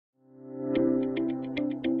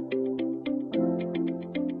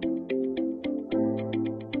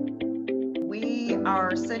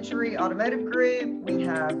our Century Automotive Group. We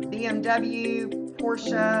have BMW,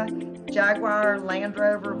 Porsche, Jaguar, Land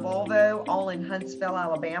Rover, Volvo, all in Huntsville,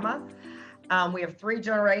 Alabama. We have 3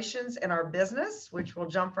 generations in our business, which we'll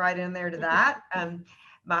jump right in there to that.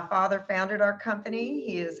 My father founded our company.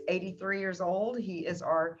 He is 83 years old. He is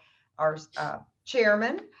our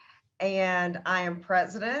chairman, and I am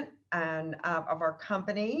president of our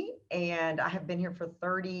company, and I have been here for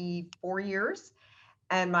 34 years.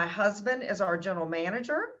 And my husband is our general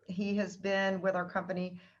manager. He has been with our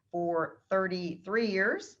company for 33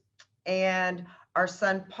 years. And our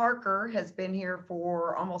son Parker has been here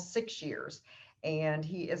for almost 6 years. And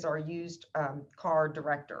he is our used car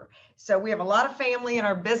director. So we have a lot of family in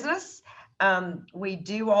our business. We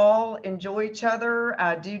do all enjoy each other,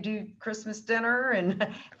 do Christmas dinner and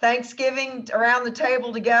Thanksgiving around the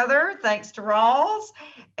table together, thanks to Rawls.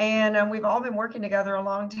 And we've all been working together a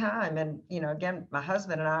long time. And, again, my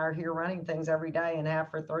husband and I are here running things every day and have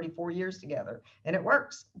for 34 years together, and it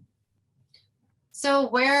works. So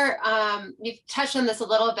you've touched on this a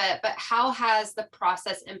little bit, but how has the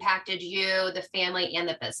process impacted you, the family, and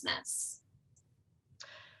the business?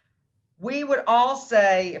 We would all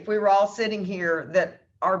say, if we were all sitting here, that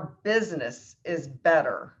our business is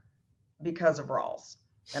better because of Rawls.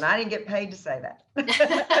 And I didn't get paid to say that.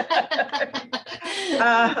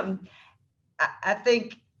 I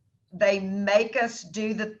think they make us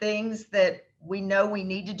do the things that we know we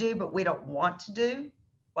need to do, but we don't want to do,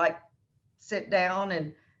 like sit down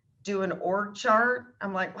and do an org chart.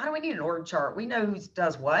 I'm like, why do we need an org chart? We know who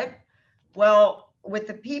does what. Well, with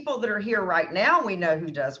the people that are here right now, we know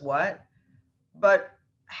who does what, but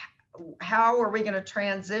how are we going to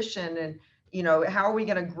transition? And, how are we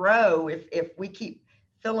going to grow if we keep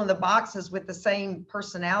filling the boxes with the same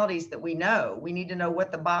personalities that we know? We need to know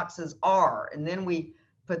what the boxes are, and then we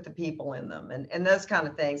put the people in them and those kind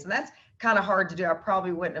of things. And that's kind of hard to do. I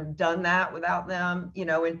probably wouldn't have done that without them,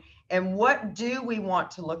 and what do we want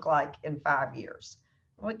to look like in 5 years?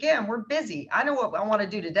 Well, again, we're busy. I know what I want to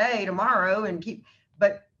do today, tomorrow,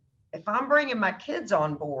 but if I'm bringing my kids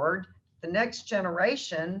on board, the next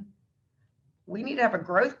generation, we need to have a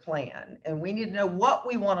growth plan, and we need to know what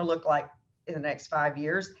we want to look like in the next 5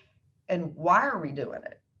 years, and why are we doing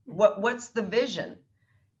it? What's the vision?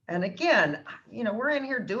 And again, we're in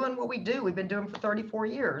here doing what we do. We've been doing for 34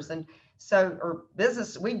 years. And so, our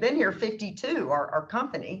business, we've been here 52, our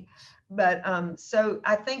company. But so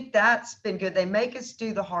I think that's been good. They make us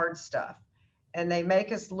do the hard stuff, and they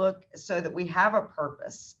make us look so that we have a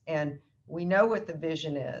purpose and we know what the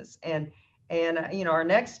vision is. And our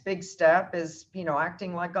next big step is,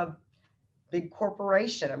 acting like a big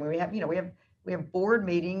corporation. I mean, we have board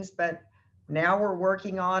meetings, but now we're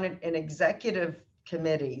working on an executive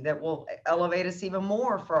committee that will elevate us even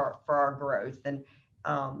more for our growth, and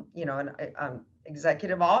an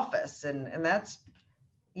executive office, and that's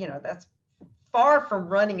far from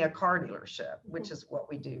running a car dealership, which is what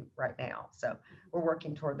we do right now. So we're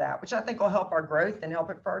working toward that, which I think will help our growth and help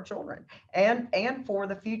it for our children and for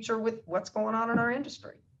the future with what's going on in our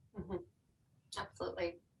industry. Mm-hmm.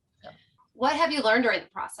 Absolutely. Yeah. What have you learned during the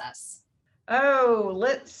process? Oh,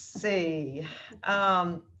 let's see.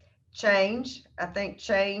 Change. I think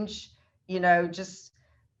change, we've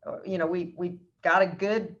got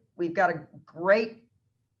a great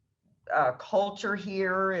culture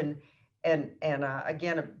here, and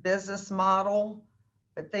again, a business model,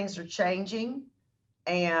 but things are changing,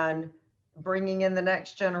 and bringing in the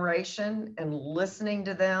next generation and listening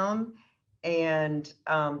to them. And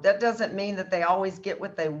that doesn't mean that they always get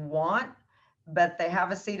what they want, but they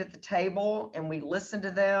have a seat at the table, and we listen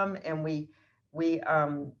to them, and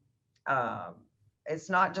it's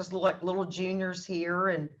not just like little juniors here,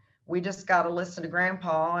 and we just got to listen to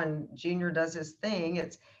grandpa and junior does his thing.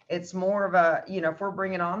 It's more of a, if we're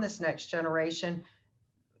bringing on this next generation,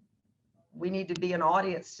 we need to be an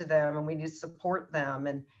audience to them, and we need to support them.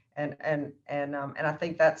 And I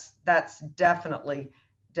think that's definitely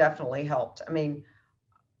helped. I mean,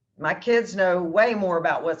 my kids know way more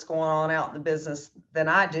about what's going on out in the business than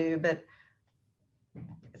I do, but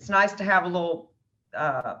it's nice to have a little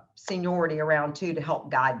seniority around too, to help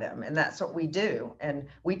guide them. And that's what we do. And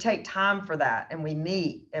we take time for that, and we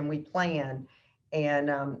meet and we plan.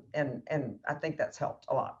 And I think that's helped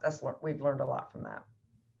a lot. We've learned a lot from that.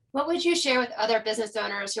 What would you share with other business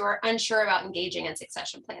owners who are unsure about engaging in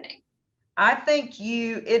succession planning? I think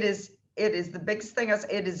it is the biggest thing.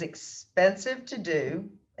 It is expensive to do.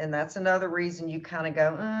 And that's another reason you kind of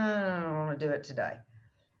go, I don't want to do it today,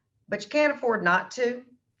 but you can't afford not to.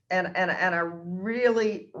 And I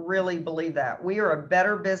really, really believe that we are a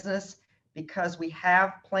better business because we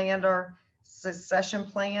have planned our succession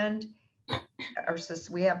planned,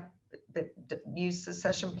 we have used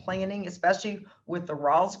succession planning, especially with the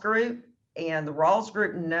Rawls Group, and the Rawls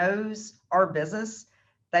Group knows our business.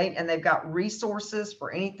 They've got resources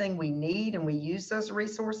for anything we need, and we use those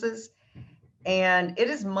resources. And it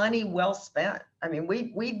is money well spent. I mean,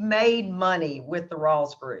 we've made money with the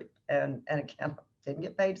Rawls Group, and again, didn't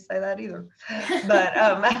get paid to say that either,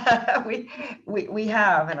 but we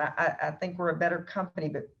have, and I think we're a better company,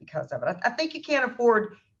 but because of it, I think you can't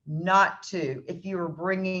afford not to if you are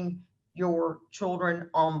bringing your children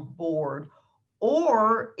on board,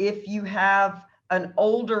 or if you have an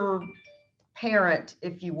older parent,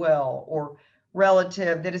 if you will, or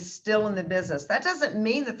relative that is still in the business. That doesn't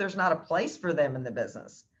mean that there's not a place for them in the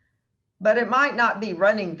business, but it might not be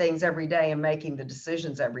running things every day and making the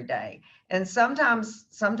decisions every day. And sometimes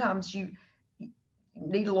you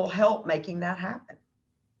need a little help making that happen.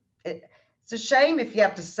 It's a shame if you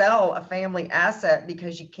have to sell a family asset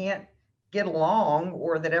because you can't get along,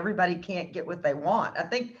 or that everybody can't get what they want. I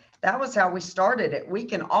think that was how we started it. We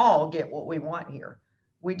can all get what we want here.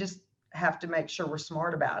 We just have to make sure we're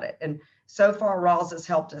smart about it. And so far, Rawls has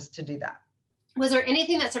helped us to do that. Was there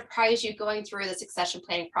anything that surprised you going through the succession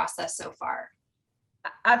planning process so far?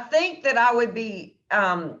 I think that I would be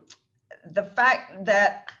the fact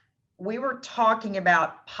that we were talking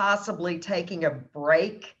about possibly taking a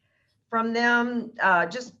break from them,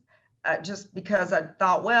 just because I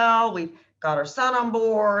thought, well, we've got our son on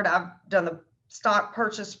board. I've done the stock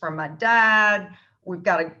purchase from my dad. We've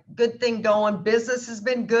got a good thing going. Business has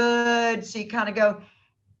been good. So you kind of go,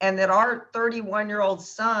 and that our 31-year-old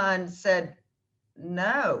son said,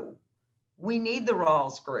 no, we need the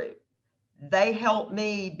Rawls Group. They helped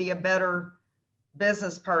me be a better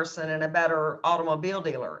business person and a better automobile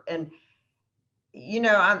dealer. And,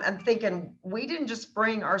 I'm thinking, we didn't just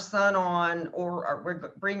bring our son on, or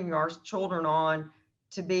we're bringing our children on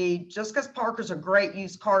to be, just because Parker's a great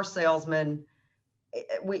used car salesman,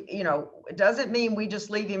 it doesn't mean we just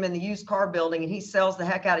leave him in the used car building and he sells the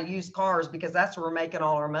heck out of used cars, because that's where we're making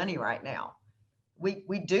all our money right now.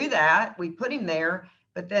 We do that, we put him there,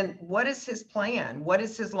 but then what is his plan? What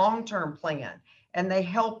is his long-term plan? And they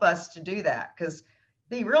help us to do that, because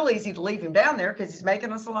it'd be real easy to leave him down there because he's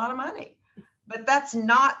making us a lot of money. But that's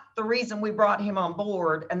not the reason we brought him on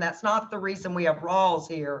board. And that's not the reason we have Rawls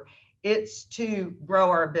here. It's to grow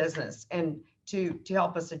our business and to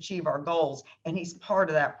help us achieve our goals. And he's part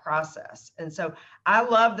of that process. And so I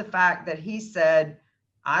love the fact that he said,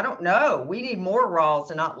 I don't know, we need more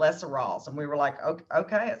Rawls and not less Rawls. And we were like,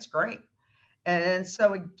 okay, it's great. And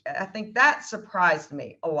so I think that surprised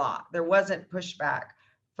me a lot. There wasn't pushback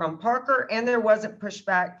from Parker, and there wasn't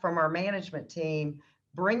pushback from our management team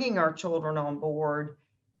bringing our children on board,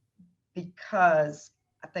 because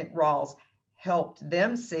I think Rawls helped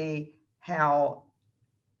them see how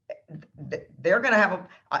they're going to have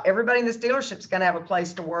everybody in this dealership is going to have a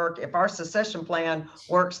place to work if our succession plan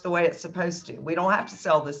works the way it's supposed to. We don't have to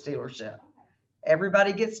sell this dealership.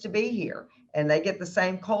 Everybody gets to be here, and they get the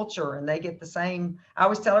same culture, and they get the same. I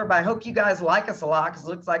always tell everybody, I hope you guys like us a lot, because it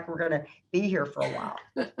looks like we're going to be here for a while.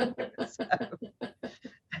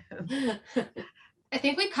 I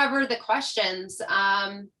think we covered the questions.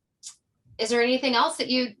 Is there anything else that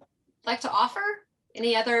you'd like to offer?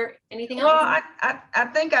 Anything else? Well, I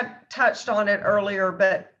think I touched on it earlier,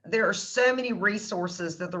 but there are so many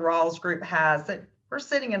resources that the Rawls Group has, that we're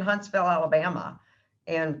sitting in Huntsville, Alabama,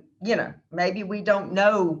 and, maybe we don't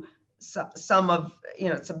know some of,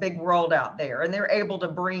 it's a big world out there, and they're able to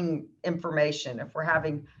bring information if we're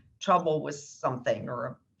having trouble with something,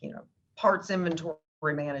 or, parts inventory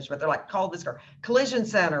management. They're like, call this collision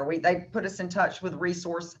center. They put us in touch with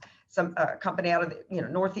some company out of the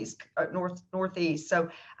northeast. So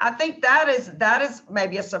I think that is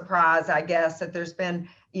maybe a surprise, I guess, that there's been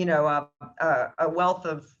a wealth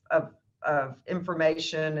of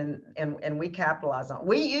information, and we capitalize on it.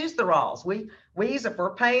 We use the Rawls. We use it. If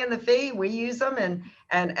we're paying the fee, we use them,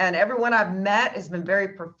 and everyone I've met has been very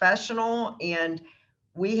professional, and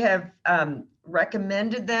we have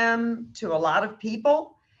recommended them to a lot of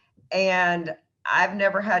people, and I've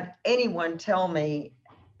never had anyone tell me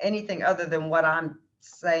anything other than what I'm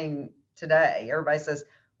saying today. Everybody says,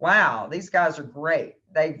 wow, these guys are great.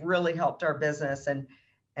 They've really helped our business. And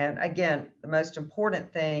again, the most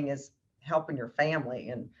important thing is helping your family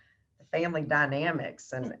and the family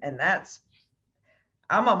dynamics. And that's,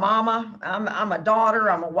 I'm a mama, I'm a daughter,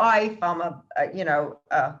 I'm a wife, I'm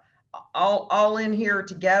all in here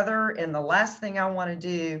together. And the last thing I want to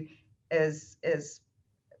do is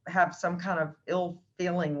have some kind of ill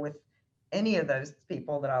feeling with any of those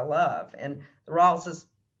people that I love. And the Rawls has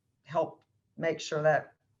helped make sure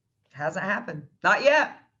that hasn't happened. Not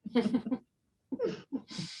yet.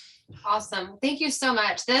 Awesome. Thank you so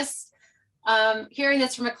much. This, hearing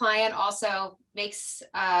this from a client also makes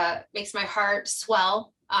my heart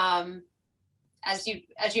swell. As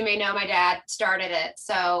you may know, my dad started it.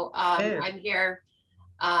 So I'm here,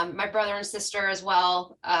 my brother and sister as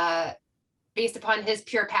well, based upon his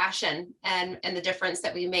pure passion and the difference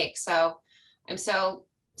that we make. So I'm so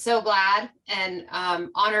glad and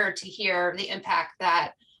honored to hear the impact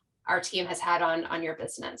that our team has had on your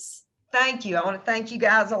business. Thank you. I want to thank you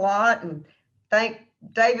guys a lot, and thank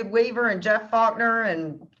David Weaver and Jeff Faulkner.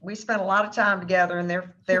 And we spent a lot of time together, and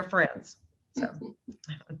they're friends. So